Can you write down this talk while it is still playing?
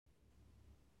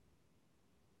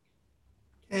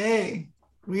Okay,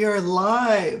 we are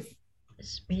live.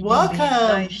 This meeting being live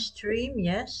Welcome. stream,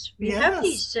 yes. We have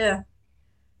Yes. these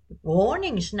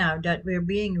warnings now that we're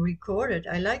being recorded.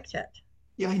 I like that.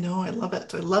 Yeah, I know. I love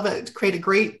it. I love it. Create a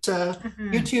great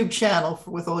Hmm. YouTube channel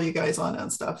with all you guys on it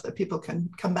and stuff that people can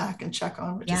come back and check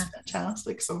on, which is Yeah.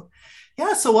 fantastic. So,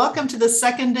 yeah, so welcome to the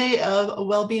second day of a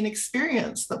well-being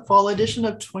experience, the fall edition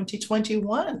of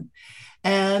 2021.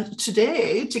 And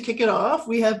today, to kick it off,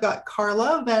 we have got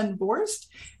Carla Van Vorst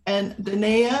and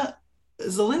Danae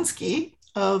Zielinski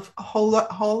of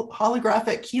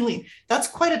Holographic Healing. That's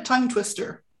quite a tongue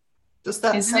twister. Just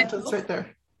that Isn't it? sentence right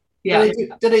there. Yeah.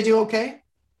 Did I do okay?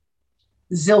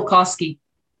 Zilkowski.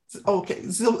 Okay,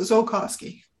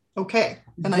 Zolkowski. Okay,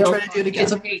 and I try to do it again.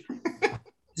 It's okay.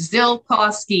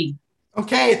 Zilkowski.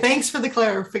 Okay, thanks for the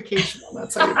clarification.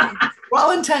 That's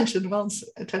well intentioned,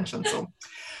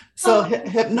 So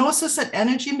hypnosis and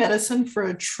energy medicine for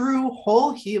a true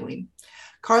whole healing.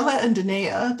 Carla and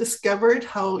Danae discovered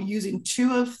how using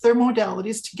two of their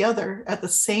modalities together at the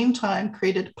same time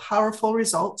created powerful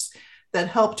results that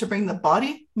help to bring the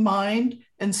body, mind,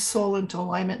 and soul into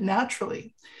alignment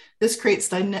naturally. This creates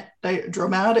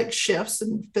dramatic shifts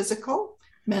in physical,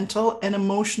 mental, and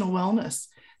emotional wellness.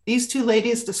 These two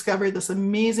ladies discovered this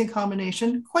amazing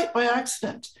combination quite by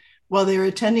accident while they were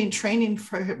attending training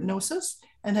for hypnosis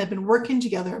and have been working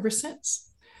together ever since.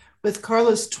 With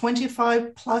Carla's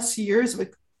 25 plus years of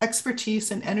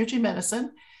expertise in energy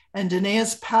medicine and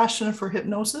Danae's passion for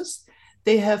hypnosis,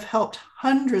 they have helped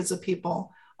hundreds of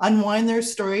people unwind their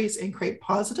stories and create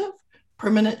positive,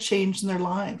 permanent change in their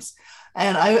lives.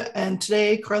 And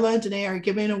today, Carla and Danae are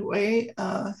giving away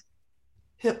a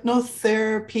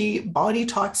hypnotherapy body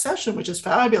talk session, which is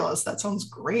fabulous. That sounds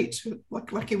great.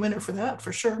 Lucky winner for that,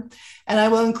 for sure. And I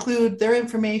will include their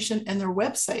information and their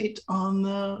website on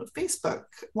the Facebook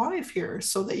Live here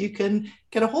so that you can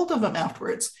get a hold of them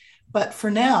afterwards. But for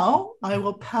now, I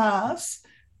will pass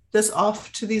this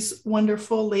off to these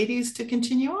wonderful ladies to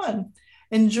continue on.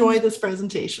 Enjoy this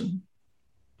presentation.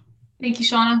 Thank you,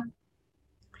 Shauna.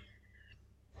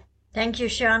 Thank you,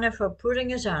 Shana, for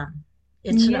putting us on.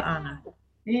 It's an honor.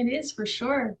 It is for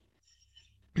sure.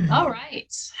 All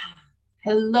right.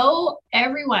 Hello,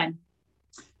 everyone.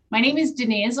 My name is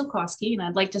Danae Zilkowski, and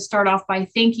I'd like to start off by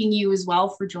thanking you as well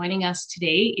for joining us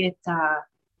today.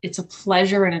 It's a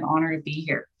pleasure and an honor to be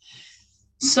here.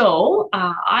 So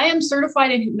I am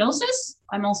certified in hypnosis.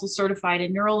 I'm also certified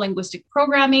in neuro-linguistic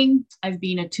programming. I've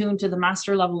been attuned to the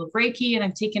master level of Reiki, and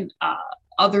I've taken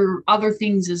other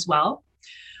things as well.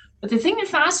 But the thing that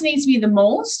fascinates me the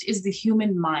most is the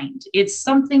human mind. It's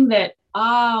something that,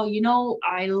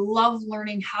 I love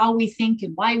learning how we think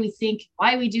and why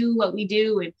we do what we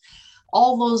do, and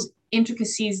all those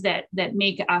intricacies that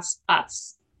make us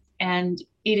us. And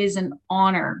it is an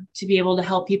honor to be able to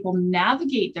help people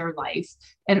navigate their life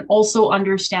and also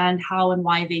understand how and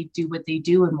why they do what they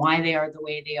do and why they are the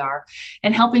way they are,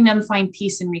 and helping them find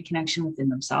peace and reconnection within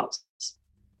themselves.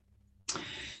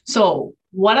 So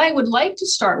what I would like to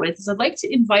start with is I'd like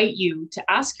to invite you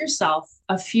to ask yourself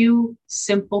a few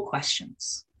simple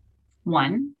questions.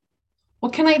 1,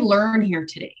 what can I learn here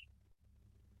today?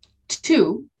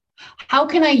 2, how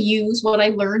can I use what I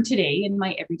learned today in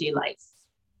my everyday life?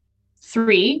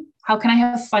 3, how can I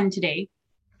have fun today?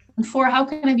 And 4, how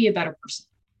can I be a better person?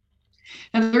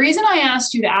 Now, the reason I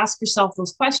asked you to ask yourself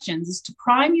those questions is to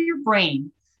prime your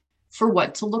brain for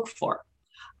what to look for.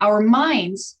 Our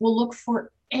minds will look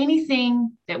for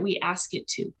anything that we ask it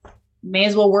to. May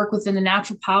as well work within the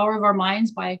natural power of our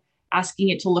minds by asking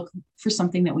it to look for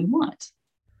something that we want.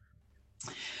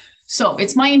 So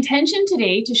it's my intention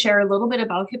today to share a little bit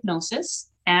about hypnosis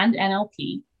and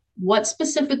NLP, what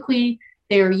specifically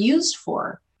they are used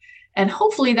for, and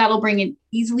hopefully that'll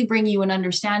easily bring you an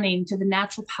understanding to the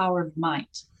natural power of the mind.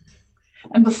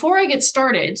 And before I get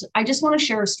started, I just want to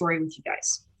share a story with you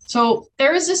guys. So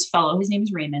there is this fellow, his name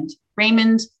is Raymond.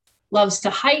 Raymond loves to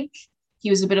hike. He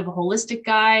was a bit of a holistic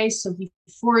guy, so he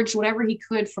foraged whatever he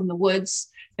could from the woods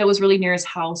that was really near his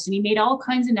house, and he made all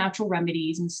kinds of natural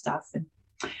remedies and stuff.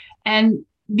 And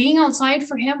being outside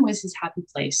for him was his happy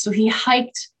place. So he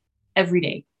hiked every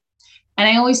day. And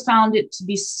I always found it to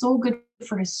be so good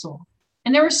for his soul.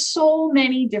 And there were so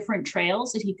many different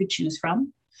trails that he could choose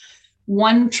from.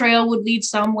 One trail would lead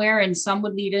somewhere, and some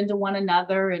would lead into one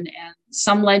another, and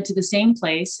some led to the same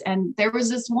place. And there was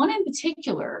this one in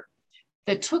particular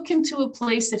that took him to a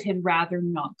place that he'd rather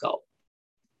not go,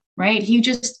 right? He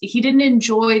didn't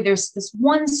enjoy, there's this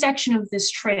one section of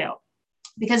this trail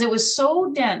because it was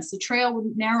so dense. The trail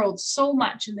narrowed so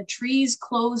much and the trees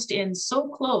closed in so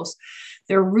close.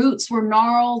 Their roots were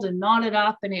gnarled and knotted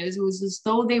up, and it was as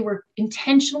though they were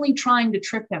intentionally trying to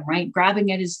trip him, right?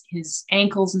 Grabbing at his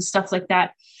ankles and stuff like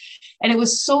that. And it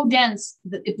was so dense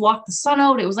that it blocked the sun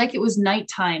out. It was like it was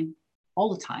nighttime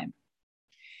all the time.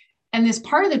 And this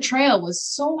part of the trail was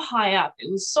so high up.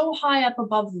 It was so high up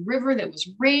above the river that was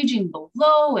raging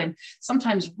below, and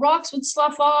sometimes rocks would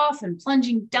slough off and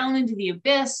plunging down into the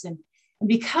abyss. And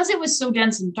because it was so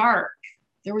dense and dark,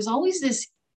 there was always this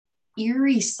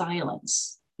eerie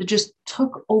silence that just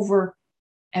took over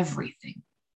everything.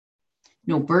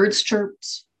 No birds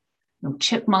chirped, no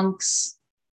chipmunks,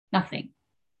 nothing,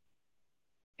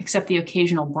 except the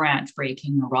occasional branch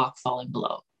breaking or rock falling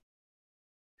below.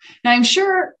 Now, I'm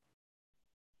sure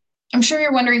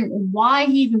you're wondering why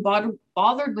he even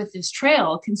bothered with this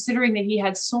trail, considering that he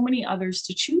had so many others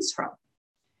to choose from.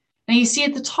 Now, you see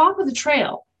at the top of the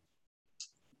trail,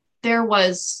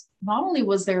 not only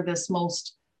was there this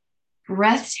most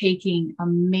breathtaking,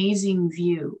 amazing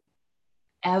view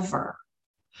ever,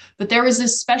 but there was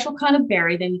this special kind of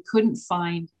berry that he couldn't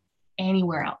find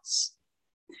anywhere else.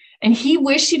 And he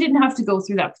wished he didn't have to go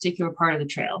through that particular part of the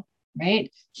trail,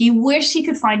 right? He wished he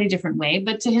could find a different way,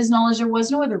 but to his knowledge, there was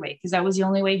no other way because that was the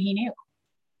only way he knew.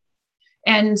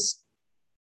 And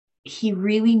he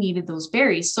really needed those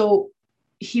berries. So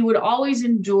he would always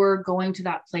endure going to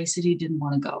that place that he didn't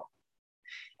want to go.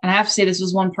 And I have to say, this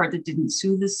was one part that didn't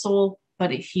soothe his soul,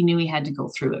 but he knew he had to go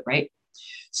through it, right?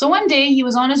 So one day he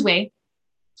was on his way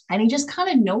and he just kind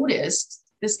of noticed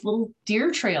this little deer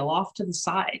trail off to the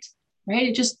side, right?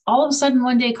 It just all of a sudden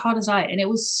one day caught his eye, and it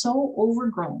was so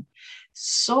overgrown,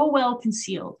 so well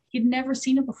concealed. He'd never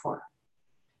seen it before.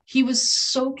 He was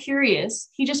so curious.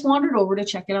 He just wandered over to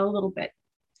check it out a little bit.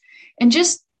 And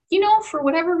just, for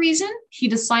whatever reason, he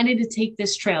decided to take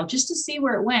this trail just to see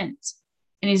where it went.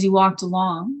 And as he walked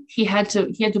along, he had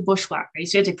to bushwhack, right?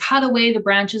 So he had to cut away the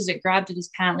branches that grabbed at his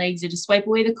pant legs. He had to swipe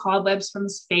away the cobwebs from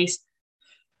his face.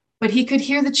 But he could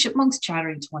hear the chipmunks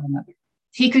chattering to one another.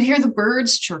 He could hear the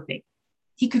birds chirping.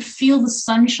 He could feel the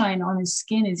sunshine on his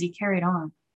skin as he carried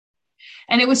on.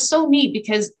 And it was so neat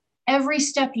because every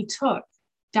step he took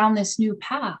down this new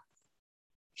path,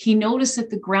 he noticed that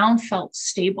the ground felt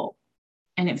stable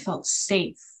and it felt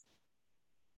safe.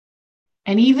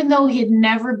 And even though he had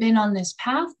never been on this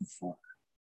path before,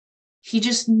 he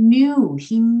just knew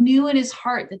in his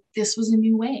heart that this was a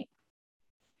new way.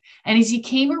 And as he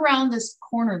came around this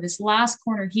corner, this last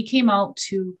corner, he came out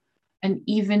to an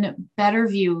even better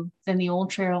view than the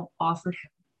old trail offered him.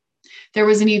 There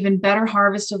was an even better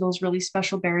harvest of those really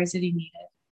special berries that he needed.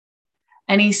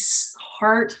 And his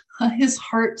heart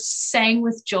sang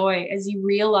with joy as he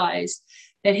realized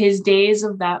that his days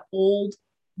of that old,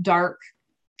 dark,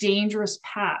 dangerous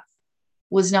path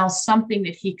was now something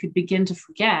that he could begin to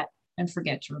forget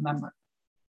to remember.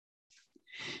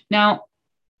 Now,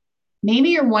 maybe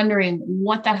you're wondering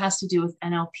what that has to do with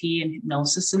NLP and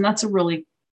hypnosis, and that's a really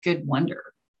good wonder.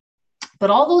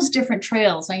 But all those different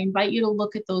trails, I invite you to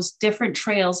look at those different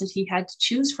trails that he had to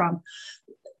choose from.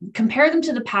 Compare them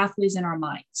to the pathways in our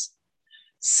minds.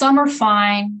 Some are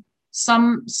fine.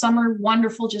 Some are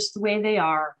wonderful just the way they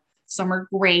are. Some are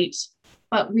great.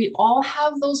 But we all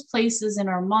have those places in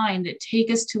our mind that take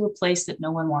us to a place that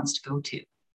no one wants to go to.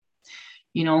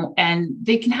 And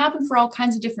they can happen for all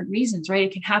kinds of different reasons, right?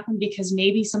 It can happen because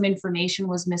maybe some information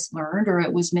was mislearned or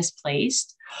it was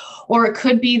misplaced, or it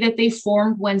could be that they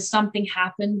formed when something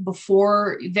happened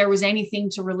before there was anything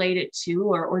to relate it to,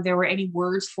 or there were any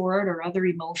words for it or other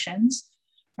emotions,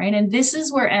 right? And this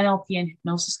is where NLP and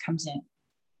hypnosis comes in.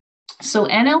 So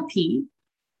NLP,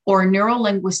 or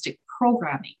neuro-linguistic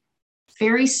programming,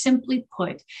 very simply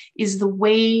put, is the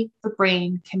way the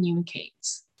brain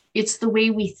communicates. It's the way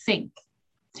we think.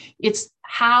 It's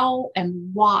how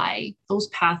and why those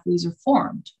pathways are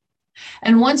formed.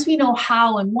 And once we know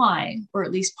how and why, or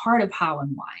at least part of how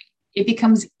and why, it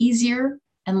becomes easier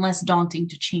and less daunting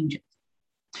to change it.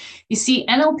 You see,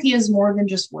 NLP is more than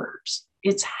just words.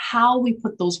 It's how we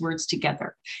put those words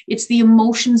together. It's the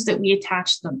emotions that we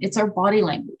attach to them. It's our body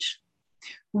language.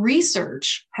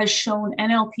 Research has shown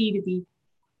NLP to be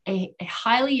a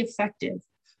highly effective,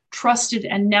 trusted,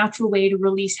 and natural way to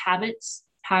release habits,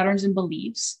 patterns, and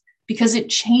beliefs, because it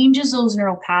changes those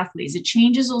neural pathways. It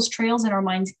changes those trails in our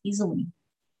minds easily,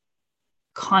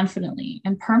 confidently,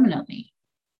 and permanently.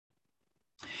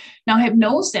 Now,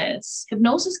 hypnosis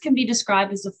can be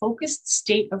described as a focused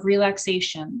state of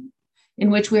relaxation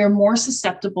in which we are more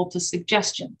susceptible to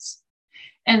suggestions.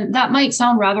 And that might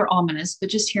sound rather ominous, but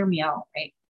just hear me out,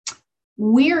 right?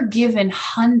 We are given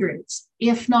hundreds,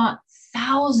 if not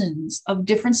thousands, of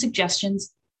different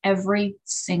suggestions every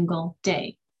single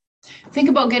day. Think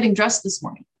about getting dressed this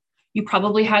morning. You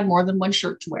probably had more than one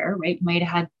shirt to wear, right? You might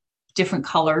have had different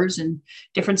colors and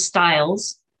different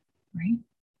styles, right?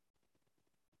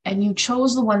 And you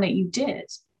chose the one that you did.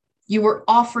 You were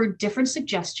offered different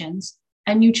suggestions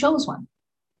and you chose one.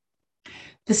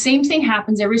 The same thing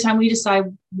happens every time we decide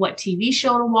what TV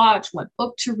show to watch, what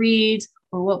book to read,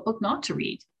 or what book not to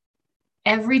read.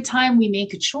 Every time we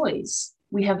make a choice,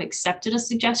 we have accepted a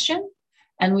suggestion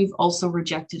and we've also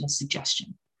rejected a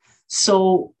suggestion.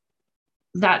 So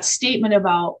that statement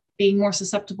about being more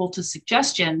susceptible to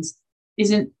suggestions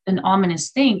isn't an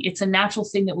ominous thing. It's a natural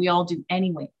thing that we all do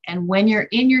anyway. And when you're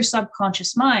in your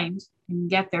subconscious mind and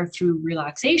get there through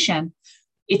relaxation,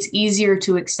 it's easier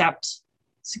to accept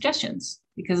suggestions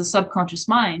because the subconscious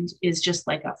mind is just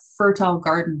like a fertile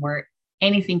garden where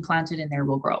anything planted in there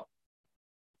will grow.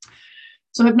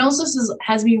 So hypnosis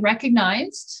has been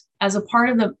recognized as a part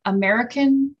of the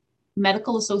American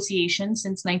Medical Association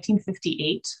since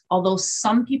 1958, although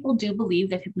some people do believe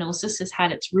that hypnosis has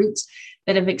had its roots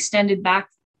that have extended back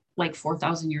like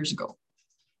 4,000 years ago.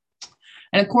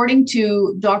 And according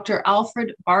to Dr.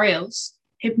 Alfred Barrios,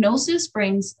 hypnosis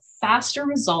brings faster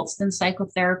results than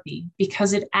psychotherapy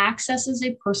because it accesses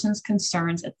a person's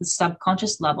concerns at the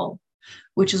subconscious level,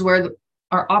 which is where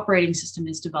our operating system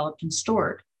is developed and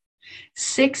stored.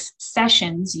 6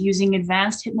 sessions using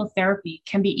advanced hypnotherapy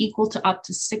can be equal to up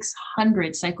to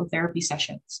 600 psychotherapy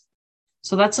sessions.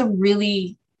 So that's a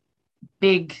really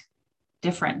big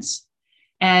difference.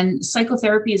 And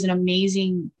psychotherapy is an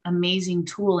amazing, amazing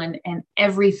tool, and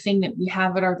everything that we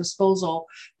have at our disposal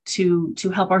to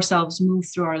help ourselves move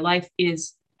through our life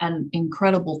is an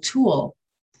incredible tool,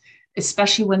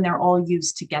 especially when they're all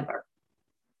used together.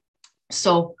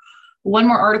 So one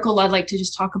more article I'd like to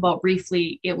just talk about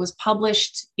briefly. It was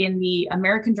published in the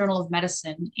American Journal of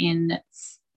Medicine in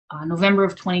November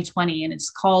of 2020, and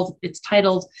it's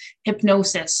titled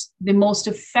Hypnosis, the Most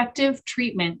Effective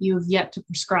Treatment You Have Yet to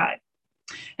Prescribe.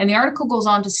 And the article goes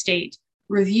on to state,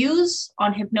 reviews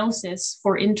on hypnosis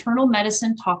for internal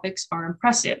medicine topics are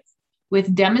impressive,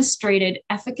 with demonstrated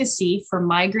efficacy for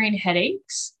migraine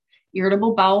headaches,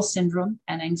 irritable bowel syndrome,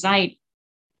 and anxiety.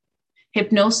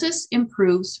 Hypnosis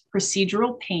improves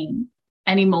procedural pain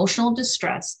and emotional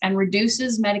distress and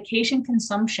reduces medication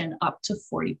consumption up to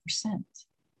 40%.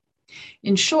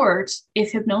 In short,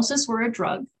 if hypnosis were a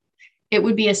drug, it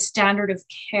would be a standard of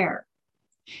care.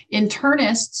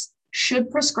 Internists should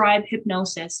prescribe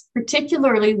hypnosis,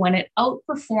 particularly when it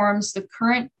outperforms the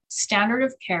current standard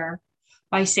of care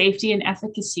by safety and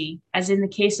efficacy, as in the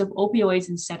case of opioids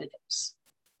and sedatives.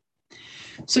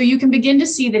 So you can begin to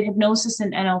see that hypnosis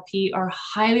and NLP are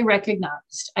highly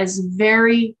recognized as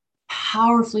very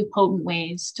powerfully potent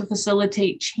ways to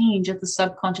facilitate change at the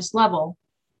subconscious level,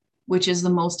 which is the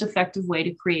most effective way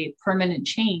to create permanent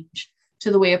change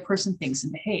to the way a person thinks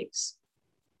and behaves.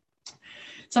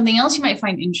 Something else you might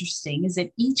find interesting is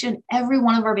that each and every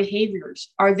one of our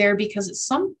behaviors are there because at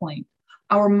some point,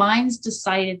 our minds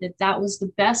decided that that was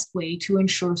the best way to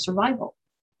ensure survival.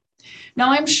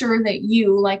 Now, I'm sure that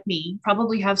you, like me,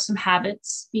 probably have some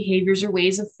habits, behaviors, or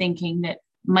ways of thinking that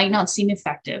might not seem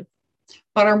effective,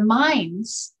 but our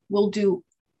minds will do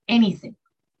anything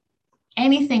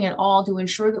at all to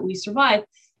ensure that we survive,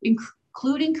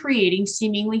 including creating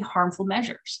seemingly harmful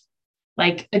measures,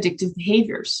 like addictive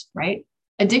behaviors, right?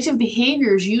 Addictive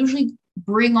behaviors usually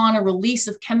bring on a release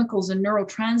of chemicals and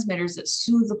neurotransmitters that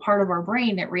soothe the part of our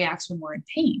brain that reacts when we're in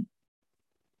pain.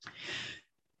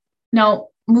 Now,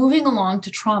 moving along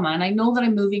to trauma, and I know that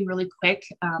I'm moving really quick.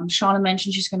 Shauna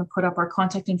mentioned she's going to put up our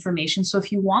contact information. So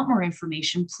if you want more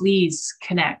information, please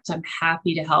connect. I'm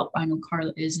happy to help. I know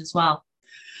Carla is as well.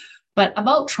 But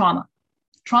about trauma.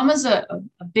 Trauma is a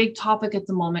big topic at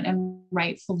the moment, and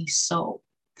rightfully so.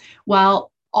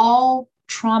 While all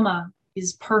trauma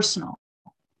is personal,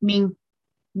 I mean,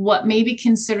 what may be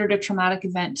considered a traumatic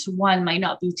event to one might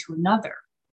not be to another.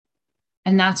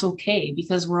 And that's okay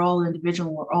because we're all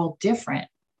individual, we're all different.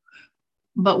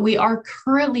 But we are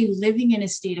currently living in a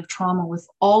state of trauma with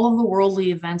all of the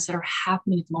worldly events that are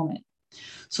happening at the moment.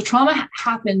 So trauma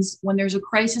happens when there's a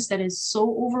crisis that is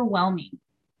so overwhelming,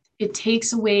 it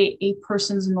takes away a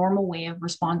person's normal way of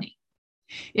responding.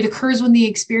 It occurs when the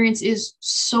experience is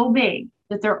so big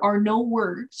that there are no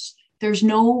words, there's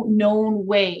no known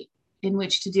way in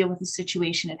which to deal with the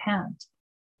situation at hand.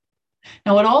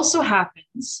 Now, what also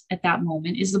happens at that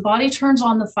moment is the body turns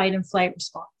on the fight and flight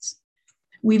response.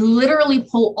 We literally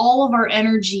pull all of our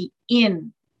energy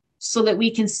in so that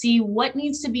we can see what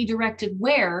needs to be directed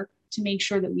where to make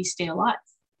sure that we stay alive.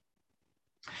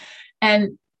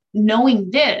 And knowing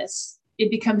this,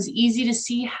 it becomes easy to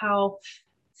see how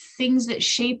things that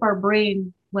shape our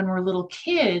brain when we're little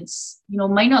kids,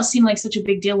 might not seem like such a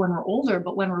big deal when we're older,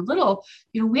 but when we're little,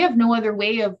 we have no other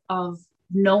way of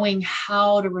knowing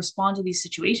how to respond to these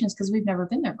situations because we've never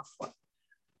been there before,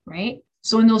 right?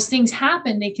 So when those things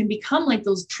happen, they can become like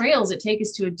those trails that take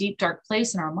us to a deep, dark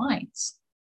place in our minds.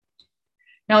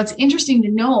 Now, it's interesting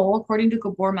to know, according to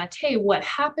Gabor Mate, what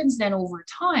happens then over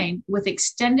time with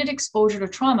extended exposure to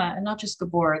trauma, and not just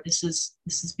Gabor, this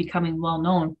is becoming well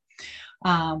known.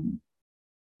 Our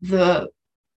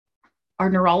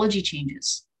neurology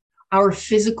changes, our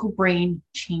physical brain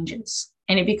changes,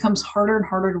 and it becomes harder and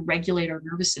harder to regulate our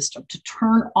nervous system, to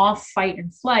turn off fight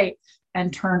and flight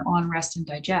and turn on rest and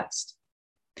digest.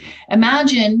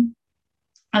 Imagine,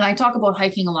 and I talk about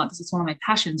hiking a lot because it's one of my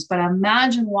passions, but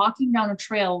imagine walking down a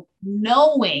trail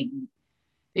knowing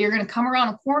that you're going to come around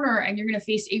a corner and you're going to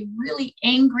face a really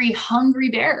angry,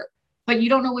 hungry bear, but you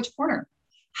don't know which corner.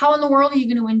 How in the world are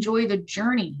you going to enjoy the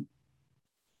journey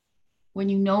when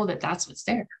you know that that's what's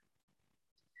there?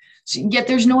 So, yet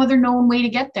there's no other known way to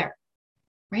get there,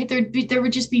 right? There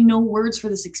would just be no words for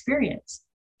this experience.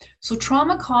 So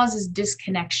trauma causes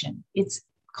disconnection. It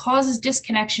causes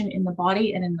disconnection in the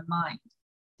body and in the mind.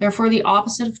 Therefore, the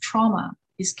opposite of trauma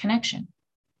is connection.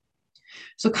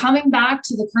 So coming back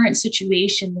to the current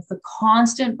situation with the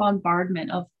constant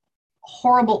bombardment of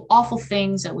horrible, awful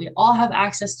things that we all have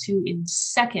access to in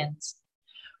seconds,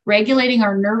 regulating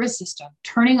our nervous system,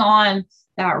 turning on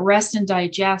that rest and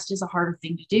digest is a harder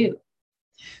thing to do.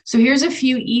 So here's a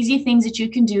few easy things that you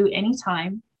can do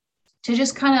anytime to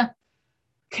just kind of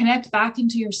connect back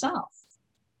into yourself.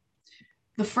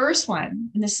 The first one,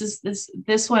 and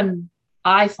this one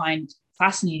I find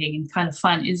fascinating and kind of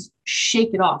fun, is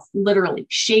shake it off. Literally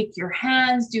shake your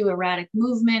hands, do erratic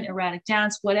movement, erratic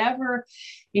dance, whatever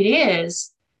it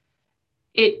is.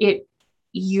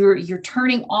 You're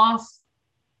turning off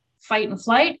fight and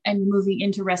flight and moving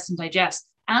into rest and digest.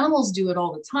 Animals do it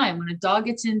all the time. When a dog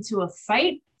gets into a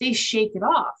fight, they shake it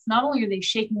off. Not only are they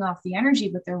shaking off the energy,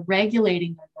 but they're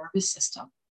regulating their nervous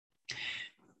system.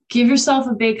 Give yourself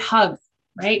a big hug,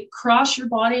 right? Cross your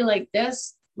body like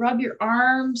this, rub your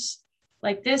arms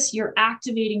like this. You're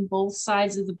activating both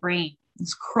sides of the brain.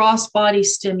 It's cross-body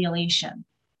stimulation.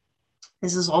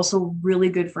 This is also really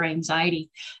good for anxiety.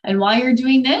 And while you're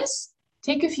doing this,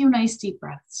 take a few nice deep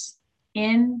breaths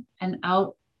in and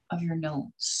out of your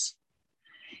nose,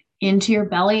 into your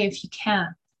belly if you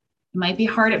can. It might be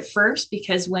hard at first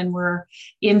because when we're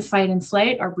in fight and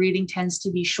flight, our breathing tends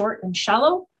to be short and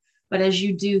shallow. But as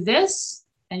you do this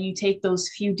and you take those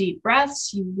few deep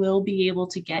breaths, you will be able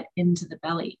to get into the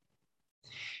belly.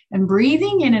 And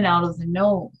breathing in and out of the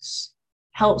nose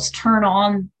helps turn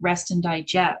on rest and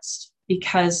digest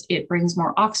because it brings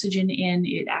more oxygen in,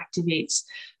 it activates,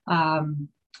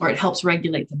 or it helps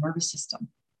regulate the nervous system.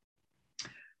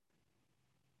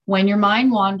 When your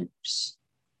mind wanders,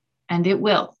 and it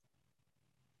will,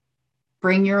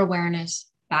 bring your awareness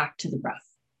back to the breath.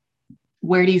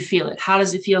 Where do you feel it? How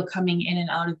does it feel coming in and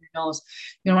out of your nose?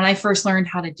 When I first learned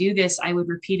how to do this, I would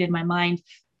repeat in my mind,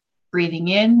 breathing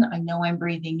in, I know I'm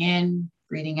breathing in,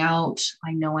 breathing out,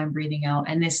 I know I'm breathing out.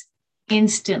 And this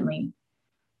instantly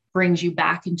brings you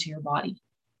back into your body.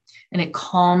 And it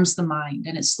calms the mind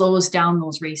and it slows down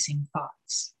those racing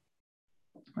thoughts,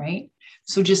 right?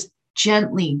 So just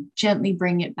gently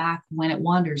bring it back when it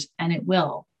wanders, and it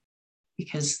will,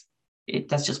 because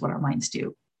that's just what our minds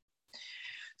do.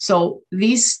 So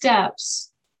these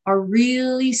steps are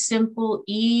really simple,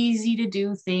 easy to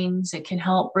do things that can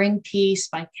help bring peace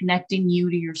by connecting you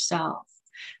to yourself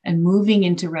and moving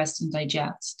into rest and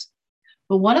digest.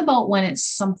 But what about when it's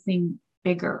something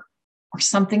bigger or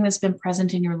something that's been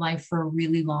present in your life for a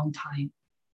really long time?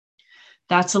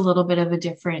 That's a little bit of a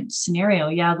different scenario.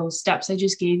 Yeah, those steps I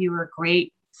just gave you are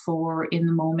great for in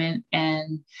the moment,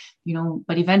 and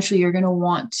but eventually you're going to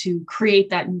want to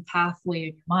create that new pathway in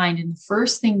your mind. And the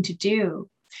first thing to do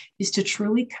is to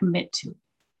truly commit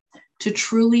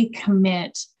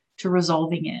to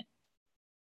resolving it.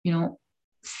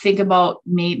 Think about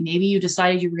maybe you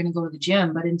decided you were going to go to the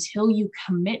gym, but until you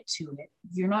commit to it,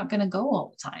 you're not going to go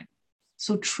all the time.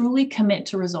 So truly commit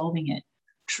to resolving it.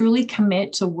 Truly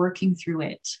commit to working through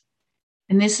it.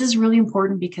 And this is really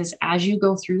important because as you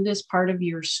go through this part of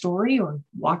your story or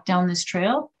walk down this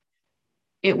trail,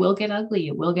 it will get ugly.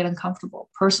 It will get uncomfortable.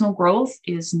 Personal growth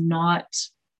is not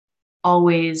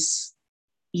always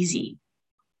easy.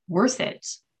 Worth it,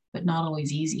 but not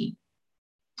always easy.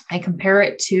 I compare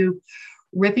it to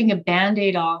ripping a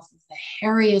Band-Aid off the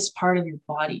hairiest part of your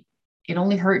body. It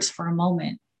only hurts for a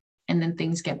moment, and then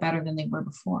things get better than they were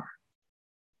before.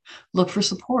 Look for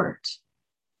support.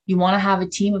 You want to have a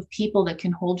team of people that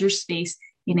can hold your space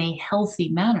in a healthy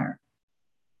manner.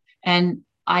 And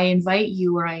I invite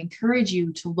you, or I encourage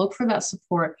you, to look for that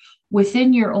support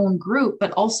within your own group,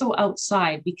 but also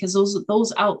outside, because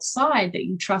those outside that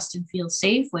you trust and feel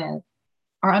safe with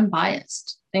are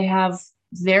unbiased. They have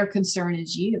their concern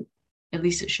as you, at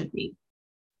least it should be.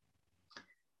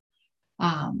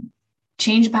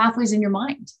 Change pathways in your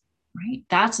mind, right?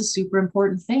 That's a super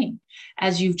important thing.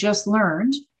 As you've just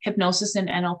learned, hypnosis and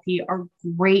NLP are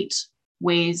great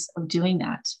ways of doing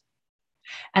that.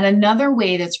 And another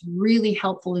way that's really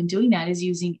helpful in doing that is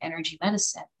using energy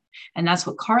medicine. And that's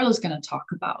what Carla's going to talk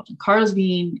about. And Carla's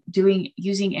been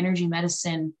using energy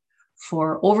medicine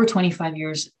for over 25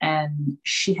 years, and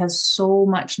she has so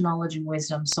much knowledge and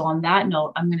wisdom. So on that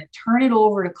note, I'm going to turn it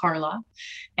over to Carla,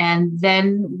 and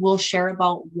then we'll share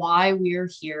about why we're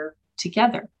here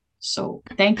together. So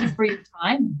thank you for your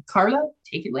time. Carla,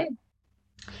 take it away.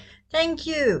 Thank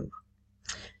you.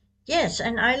 Yes,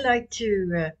 and I like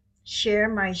to share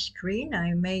my screen.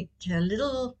 I made a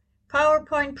little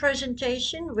PowerPoint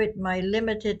presentation with my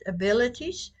limited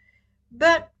abilities,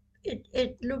 but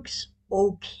it looks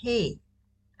okay,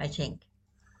 I think.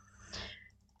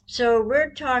 So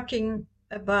we're talking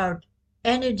about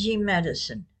energy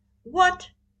medicine. What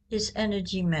is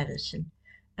energy medicine?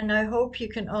 And I hope you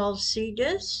can all see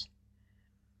this.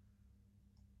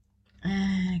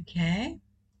 Okay.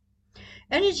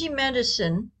 Energy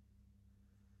medicine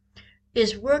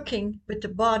is working with the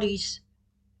body's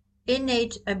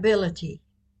innate ability,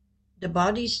 the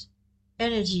body's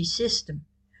energy system.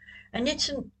 And it's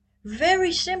a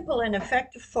very simple and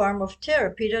effective form of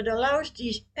therapy that allows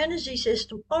the energy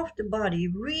system of the body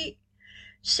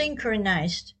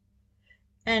re-synchronized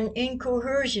and in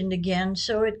cohesion again,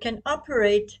 so it can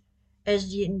operate as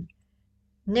the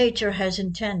nature has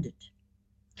intended.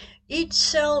 Each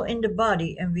cell in the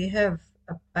body, and we have,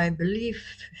 I believe,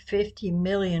 50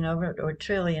 million of it, or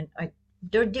trillion.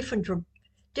 There are different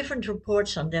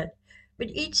reports on that.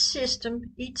 But each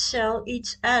system, each cell,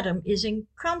 each atom is in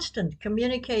constant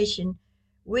communication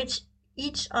with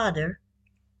each other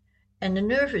and the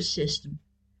nervous system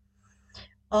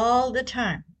all the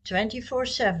time,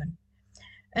 24/7.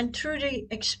 And through the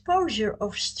exposure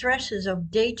of stresses of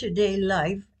day-to-day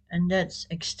life, and that's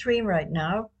extreme right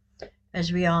now,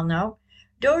 as we all know,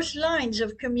 those lines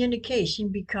of communication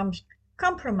become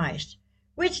compromised,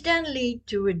 which then lead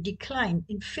to a decline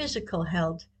in physical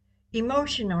health,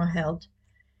 emotional health,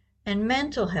 and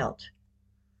mental health.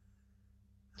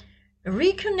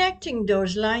 Reconnecting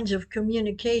those lines of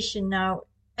communication now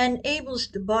enables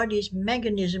the body's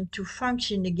mechanism to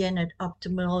function again at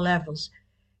optimal levels.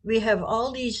 We have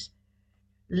all these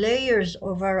layers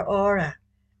of our aura,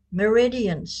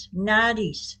 meridians,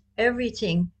 nadis,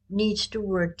 everything needs to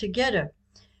work together.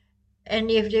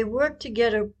 And if they work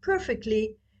together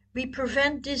perfectly, we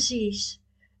prevent disease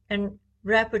and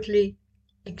rapidly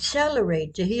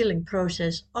accelerate the healing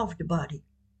process of the body.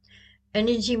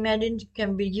 Energy medicine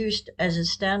can be used as a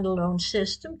standalone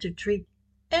system to treat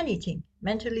anything,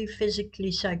 mentally,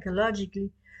 physically, psychologically,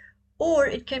 or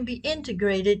it can be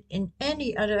integrated in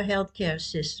any other healthcare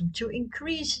system to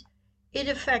increase its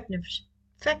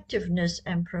effectiveness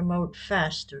and promote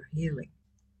faster healing.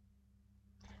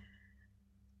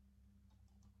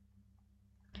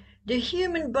 The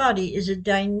human body is a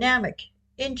dynamic,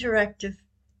 interactive,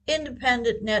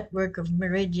 independent network of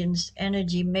meridians,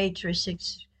 energy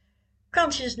matrices,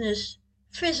 consciousness,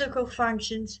 physical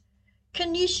functions,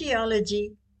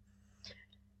 kinesiology.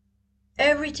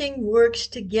 Everything works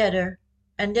together,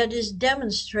 and that is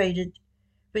demonstrated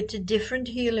with the different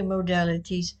healing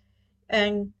modalities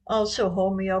and also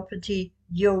homeopathy,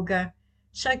 yoga,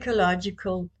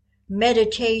 psychological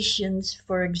meditations,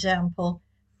 for example,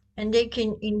 and they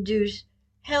can induce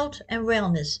health and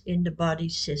wellness in the body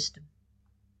system.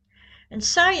 And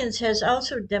science has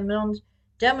also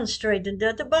demonstrated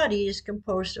that the body is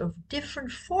composed of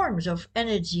different forms of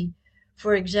energy.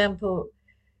 For example,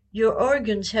 your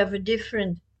organs have a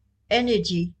different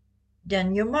energy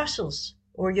than your muscles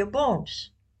or your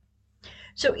bones.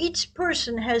 So each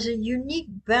person has a unique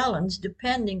balance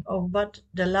depending on what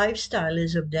the lifestyle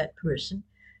is of that person.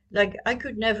 Like, I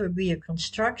could never be a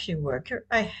construction worker.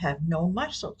 I have no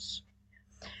muscles.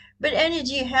 But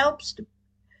energy helps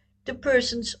the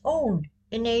person's own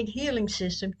innate healing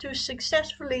system to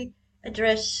successfully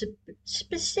address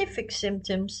specific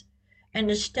symptoms and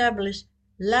establish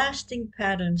lasting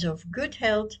patterns of good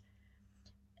health.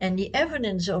 And the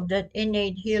evidence of that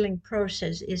innate healing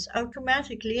process is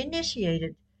automatically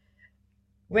initiated.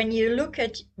 When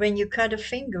you cut a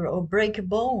finger or break a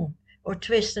bone or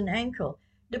twist an ankle,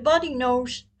 the body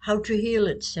knows how to heal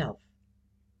itself.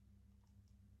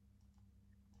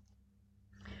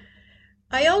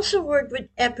 I also work with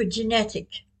epigenetic.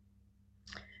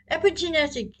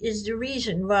 Epigenetic is the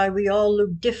reason why we all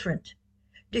look different.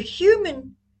 The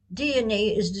human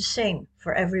DNA is the same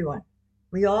for everyone.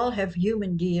 We all have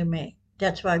human DNA.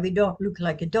 That's why we don't look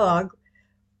like a dog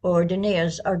or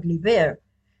Danae's ugly bear.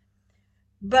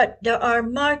 But there are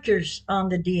markers on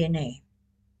the DNA.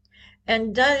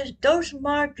 And those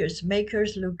markers make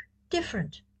us look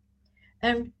different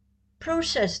and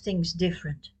process things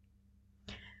different.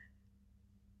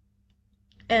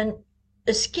 And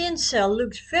a skin cell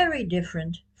looks very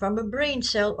different from a brain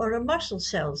cell or a muscle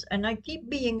cells. And I keep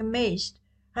being amazed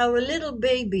how a little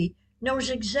baby knows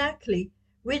exactly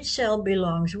which cell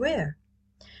belongs where.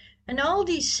 And all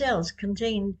these cells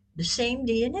contain the same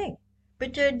DNA,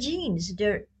 but their genes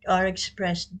are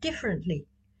expressed differently.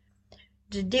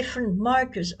 The different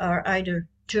markers are either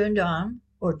turned on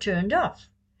or turned off,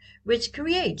 which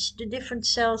creates the different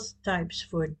cell types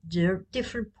for the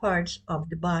different parts of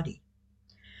the body.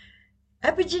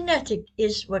 Epigenetic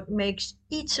is what makes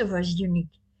each of us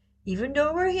unique. Even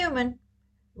though we're human,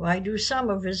 why do some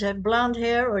of us have blonde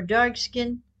hair or dark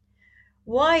skin?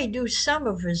 Why do some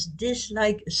of us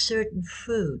dislike a certain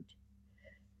food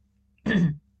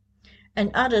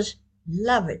and others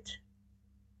love it?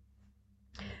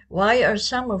 Why are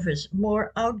some of us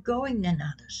more outgoing than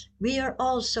others? We are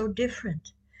all so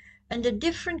different. And the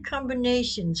different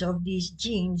combinations of these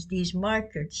genes, these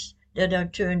markers that are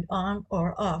turned on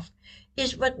or off,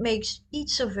 is what makes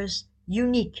each of us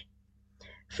unique.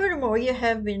 Furthermore,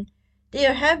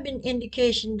 there have been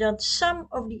indications that some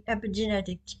of the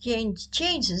epigenetic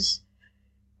changes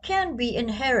can be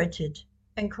inherited,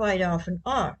 and quite often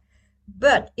are,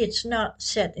 but it's not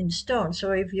set in stone.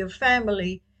 So if your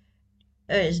family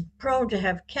is prone to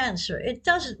have cancer, it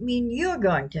doesn't mean you're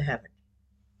going to have it.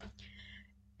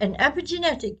 And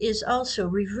epigenetic is also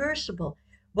reversible.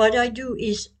 What I do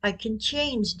is I can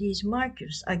change these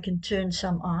markers. I can turn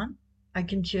some on, I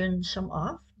can turn some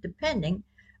off, depending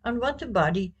on what the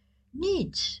body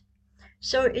needs.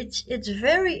 So it's a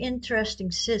very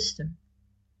interesting system.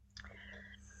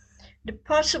 The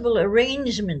possible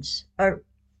arrangements are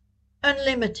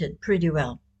unlimited pretty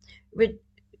well.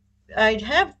 I'd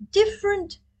have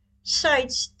different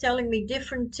sites telling me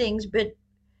different things, but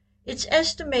it's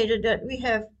estimated that we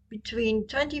have between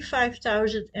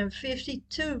 25,000 and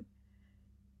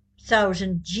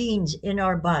 52,000 genes in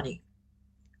our body.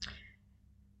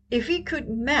 If we could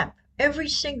map every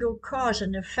single cause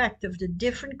and effect of the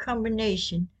different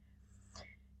combination,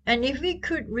 and if we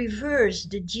could reverse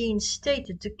the genes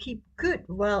stated to keep good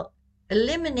while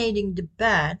eliminating the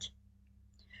bad,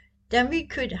 then we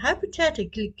could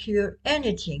hypothetically cure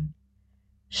anything.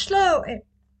 Slow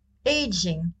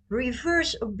aging,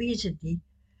 reverse obesity,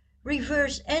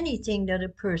 reverse anything that a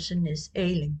person is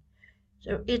ailing.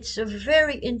 So it's a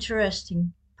very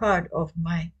interesting part of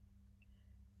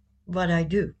what I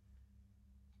do.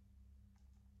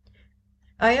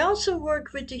 I also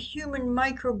work with the human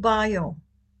microbiome.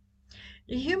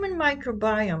 The human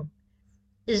microbiome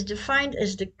is defined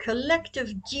as the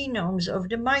collective genomes of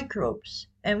the microbes,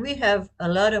 and we have a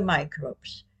lot of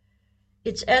microbes.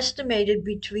 It's estimated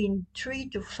between 3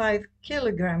 to 5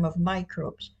 kilograms of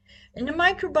microbes. And the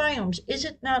microbiomes, is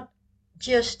it not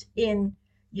just in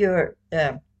your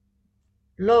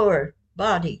lower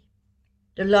body,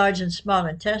 the large and small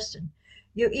intestine?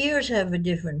 Your ears have a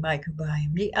different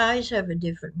microbiome. The eyes have a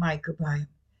different microbiome.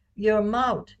 Your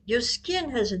mouth, your skin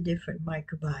has a different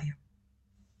microbiome.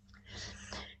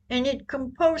 And it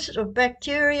composes of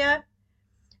bacteria,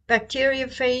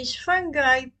 bacteriophage,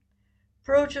 fungi,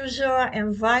 protozoa,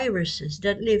 and viruses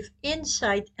that live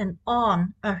inside and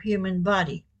on our human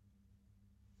body.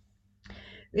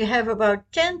 We have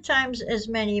about 10 times as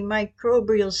many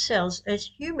microbial cells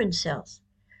as human cells.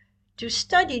 To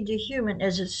study the human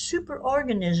as a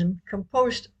superorganism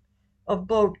composed of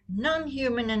both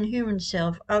non-human and human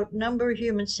cells outnumber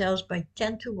human cells by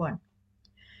 10 to 1.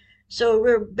 So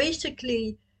we're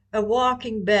basically a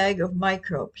walking bag of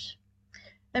microbes.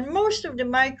 And most of the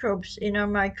microbes in our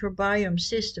microbiome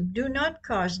system do not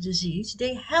cause disease,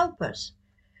 they help us,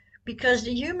 because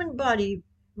the human body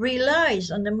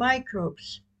relies on the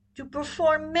microbes to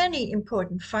perform many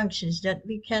important functions that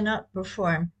we cannot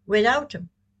perform without them.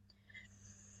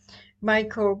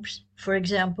 Microbes, for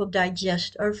example,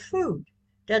 digest our food.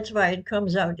 That's why it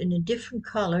comes out in a different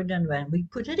color than when we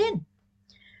put it in.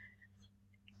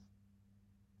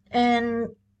 And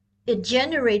it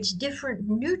generates different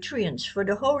nutrients for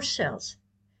the host cells,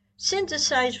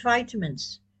 synthesize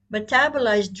vitamins,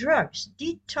 metabolize drugs,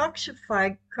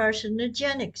 detoxify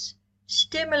carcinogenics,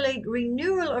 stimulate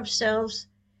renewal of cells,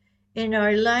 in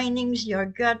our linings, your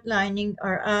gut lining,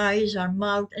 our eyes, our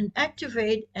mouth, and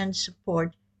activate and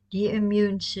support the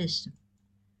immune system.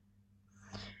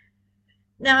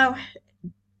 Now,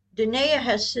 Danae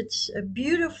has such a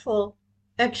beautiful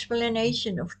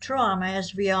explanation of trauma,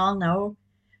 as we all know.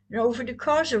 And over the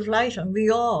course of life, and we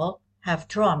all have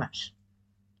traumas,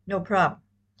 no problem.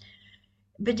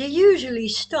 But they usually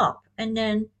stop, and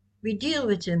then we deal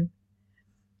with them,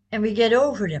 and we get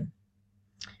over them.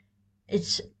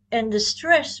 And the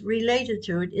stress related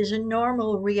to it is a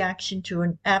normal reaction to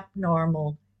an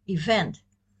abnormal event.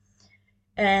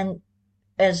 And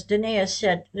as Danae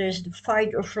said, there's the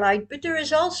fight or flight, but there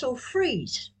is also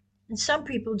freeze. And some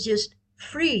people just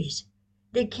freeze.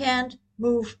 They can't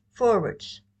move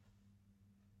forwards.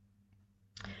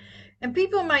 And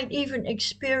people might even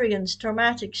experience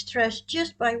traumatic stress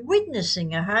just by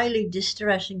witnessing a highly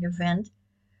distressing event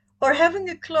or having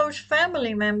a close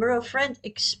family member or friend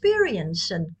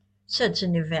experience such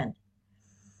an event.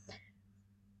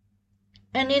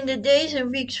 And in the days and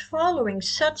weeks following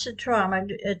such a trauma,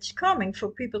 it's common for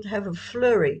people to have a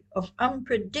flurry of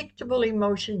unpredictable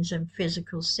emotions and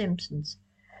physical symptoms.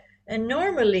 And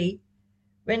normally,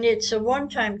 when it's a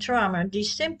one-time trauma,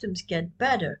 these symptoms get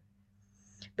better.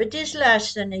 But this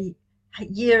lasts than a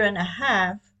year and a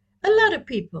half. A lot of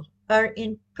people are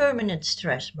in permanent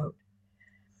stress mode.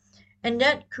 And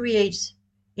that creates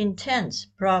intense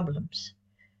problems.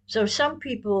 So some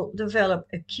people develop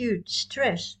acute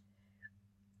stress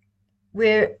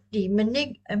where the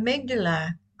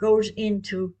amygdala goes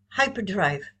into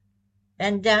hyperdrive,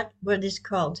 and that's what is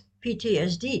called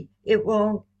PTSD. It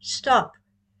won't stop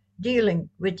dealing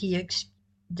with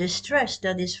the stress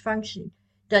that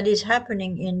is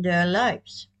happening in their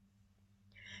lives.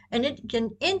 And it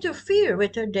can interfere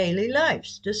with their daily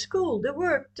lives, the school, the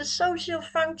work, the social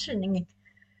functioning.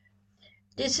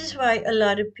 This is why a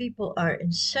lot of people are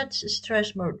in such a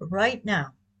stress mode right now.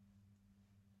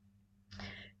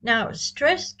 Now,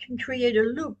 stress can create a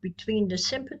loop between the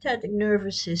sympathetic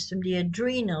nervous system, the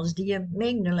adrenals, the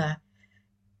amygdala,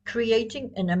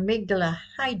 creating an amygdala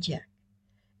hijack.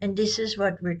 And this is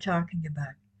what we're talking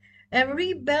about. And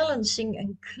rebalancing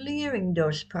and clearing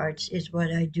those parts is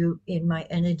what I do in my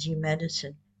energy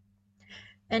medicine.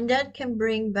 And that can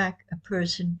bring back a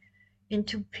person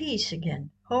into peace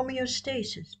again,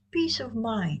 homeostasis, peace of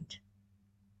mind.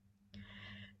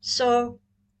 So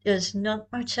there's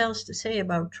not much else to say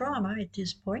about trauma at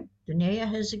this point. Danae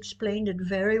has explained it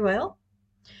very well.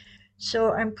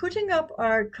 So I'm putting up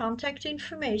our contact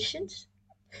information.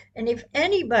 And if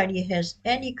anybody has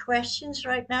any questions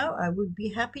right now, I would be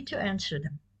happy to answer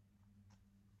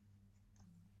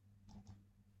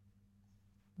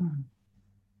them.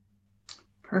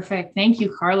 Perfect. Thank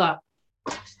you, Carla.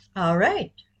 All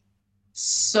right.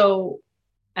 So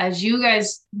as you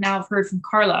guys now have heard from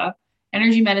Carla,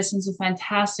 energy medicine is a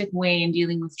fantastic way in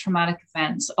dealing with traumatic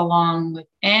events, along with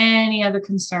any other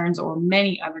concerns or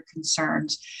many other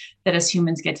concerns that as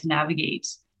humans get to navigate.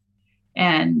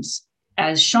 And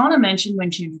as Shauna mentioned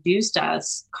when she introduced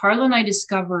us, Carla and I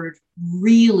discovered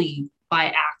really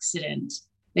by accident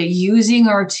that using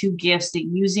our two gifts,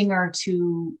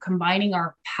 combining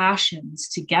our passions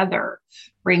together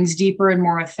brings deeper and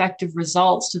more effective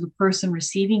results to the person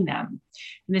receiving them.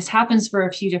 And this happens for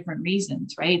a few different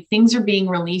reasons, right? Things are being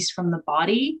released from the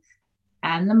body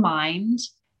and the mind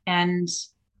and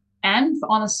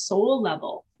on a soul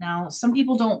level. Now, some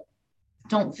people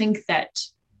don't think that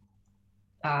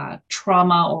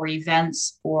trauma or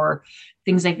events or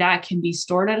things like that can be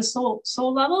stored at a soul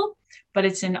level, but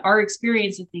it's in our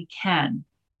experience that they can.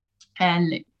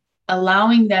 And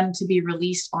allowing them to be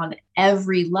released on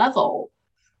every level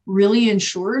really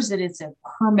ensures that it's a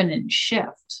permanent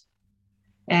shift.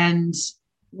 And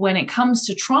when it comes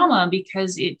to trauma,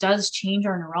 because it does change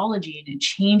our neurology and it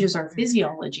changes our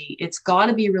physiology, it's got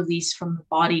to be released from the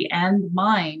body and the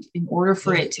mind in order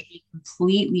for it to be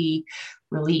completely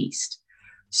released.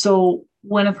 So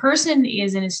when a person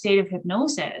is in a state of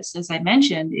hypnosis, as I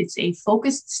mentioned, it's a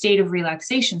focused state of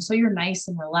relaxation. So you're nice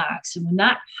and relaxed. And when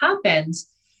that happens,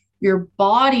 your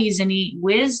body's innate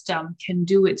wisdom can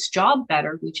do its job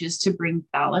better, which is to bring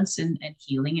balance and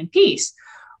healing and peace.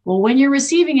 Well, when you're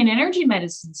receiving an energy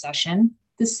medicine session,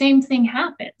 the same thing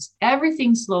happens.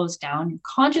 Everything slows down, your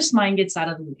conscious mind gets out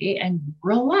of the way and you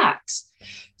relax.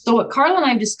 So what Carla and I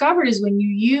have discovered is when you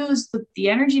use the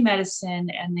energy medicine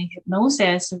and the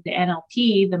hypnosis or the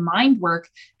NLP, the mind work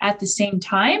at the same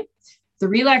time, the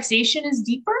relaxation is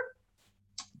deeper.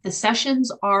 The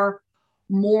sessions are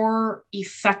more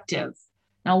effective.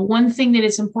 Now, one thing that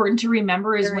is important to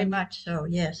remember is very much so,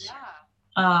 yes.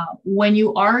 When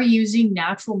you are using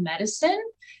natural medicine,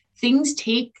 things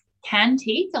take can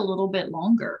take a little bit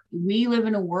longer. We live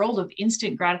in a world of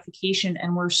instant gratification,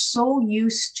 and we're so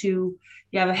used to,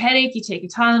 you have a headache, you take a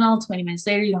Tylenol, 20 minutes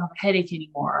later, you don't have a headache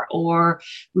anymore. Or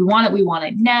we want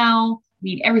it now. I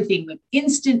mean, everything with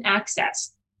instant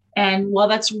access. And while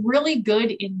that's really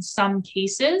good in some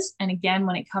cases, and again,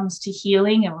 when it comes to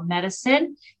healing and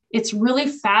medicine, it's really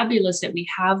fabulous that we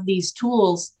have these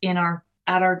tools at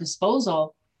our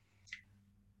disposal.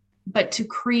 But to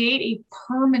create a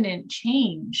permanent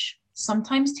change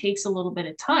sometimes takes a little bit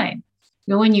of time.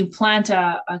 You know, when you plant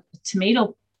a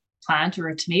tomato plant or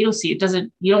a tomato seed,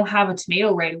 you don't have a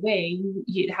tomato right away.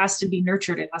 It has to be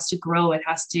nurtured. It has to grow. It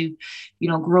has to,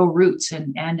 grow roots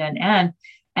and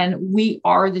we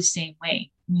are the same way.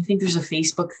 And I think there's a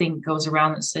Facebook thing that goes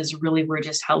around that says, really, we're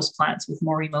just houseplants with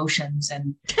more emotions,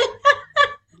 and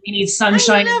we need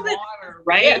sunshine and water,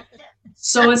 right? Yeah.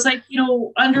 So it's like,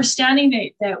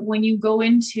 understanding that when you go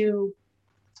into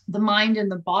the mind and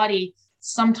the body,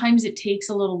 sometimes it takes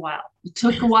a little while. It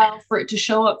took a while for it to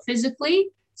show up physically.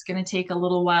 It's going to take a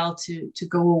little while to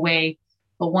go away.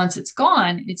 But once it's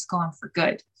gone for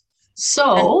good.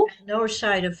 So and no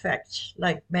side effects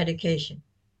like medication.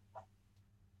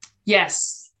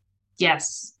 Yes.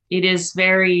 It is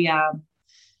very,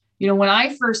 when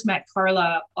I first met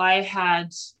Carla, I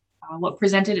had what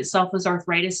presented itself as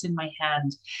arthritis in my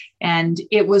hand. And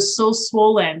it was so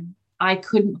swollen, I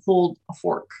couldn't hold a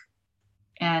fork.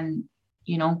 And,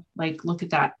 look at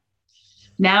that.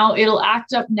 Now it'll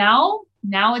act up now.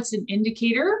 Now it's an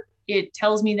indicator. It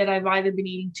tells me that I've either been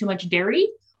eating too much dairy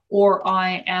or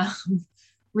I am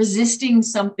resisting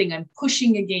something. I'm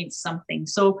pushing against something.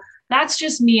 So that's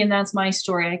just me. And that's my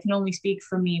story. I can only speak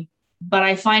for me, but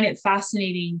I find it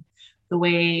fascinating the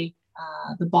way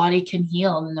the body can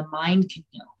heal and the mind can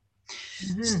heal.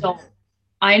 Mm-hmm. So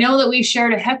I know that we've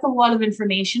shared a heck of a lot of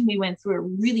information. We went through it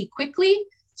really quickly.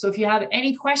 So if you have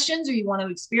any questions or you want to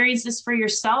experience this for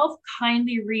yourself,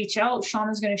 kindly reach out.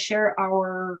 Shauna's going to share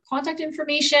our contact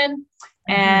information.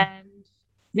 Mm-hmm. And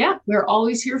yeah, we're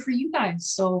always here for you guys.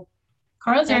 So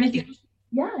Carla, is there anything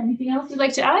else you'd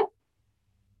like to add?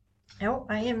 No,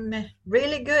 I am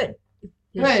really good.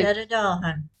 You said it all,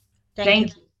 hon.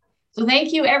 Thank you. So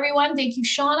thank you, everyone. Thank you,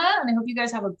 Shauna. And I hope you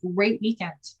guys have a great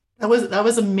weekend. That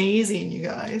was amazing, you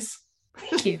guys.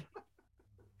 Thank you.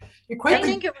 I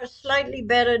think it was slightly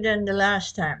better than the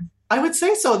last time. I would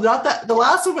say so. Not that the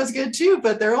last one was good too,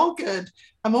 but they're all good.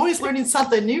 I'm always learning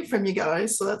something new from you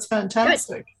guys. So that's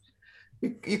fantastic.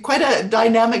 You're quite a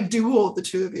dynamic duo, the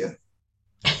two of you.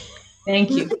 Thank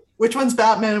you. Which one's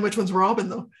Batman and which one's Robin,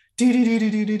 though?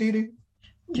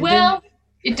 Well,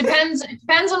 it depends. It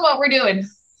depends on what we're doing.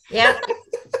 Yeah.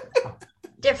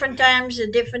 Different times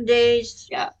and different days.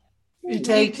 Yeah. You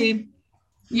tag team.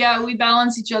 Yeah, we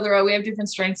balance each other out. We have different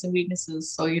strengths and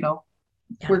weaknesses. So, it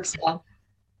works well.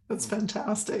 That's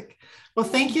fantastic. Well,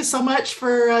 thank you so much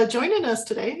for joining us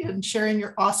today and sharing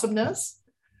your awesomeness.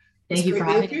 Thank you for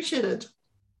having me. Appreciated.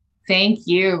 Thank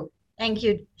you. Thank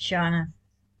you, Shauna.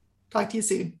 Talk to you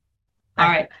soon. All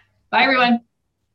right. Bye, everyone.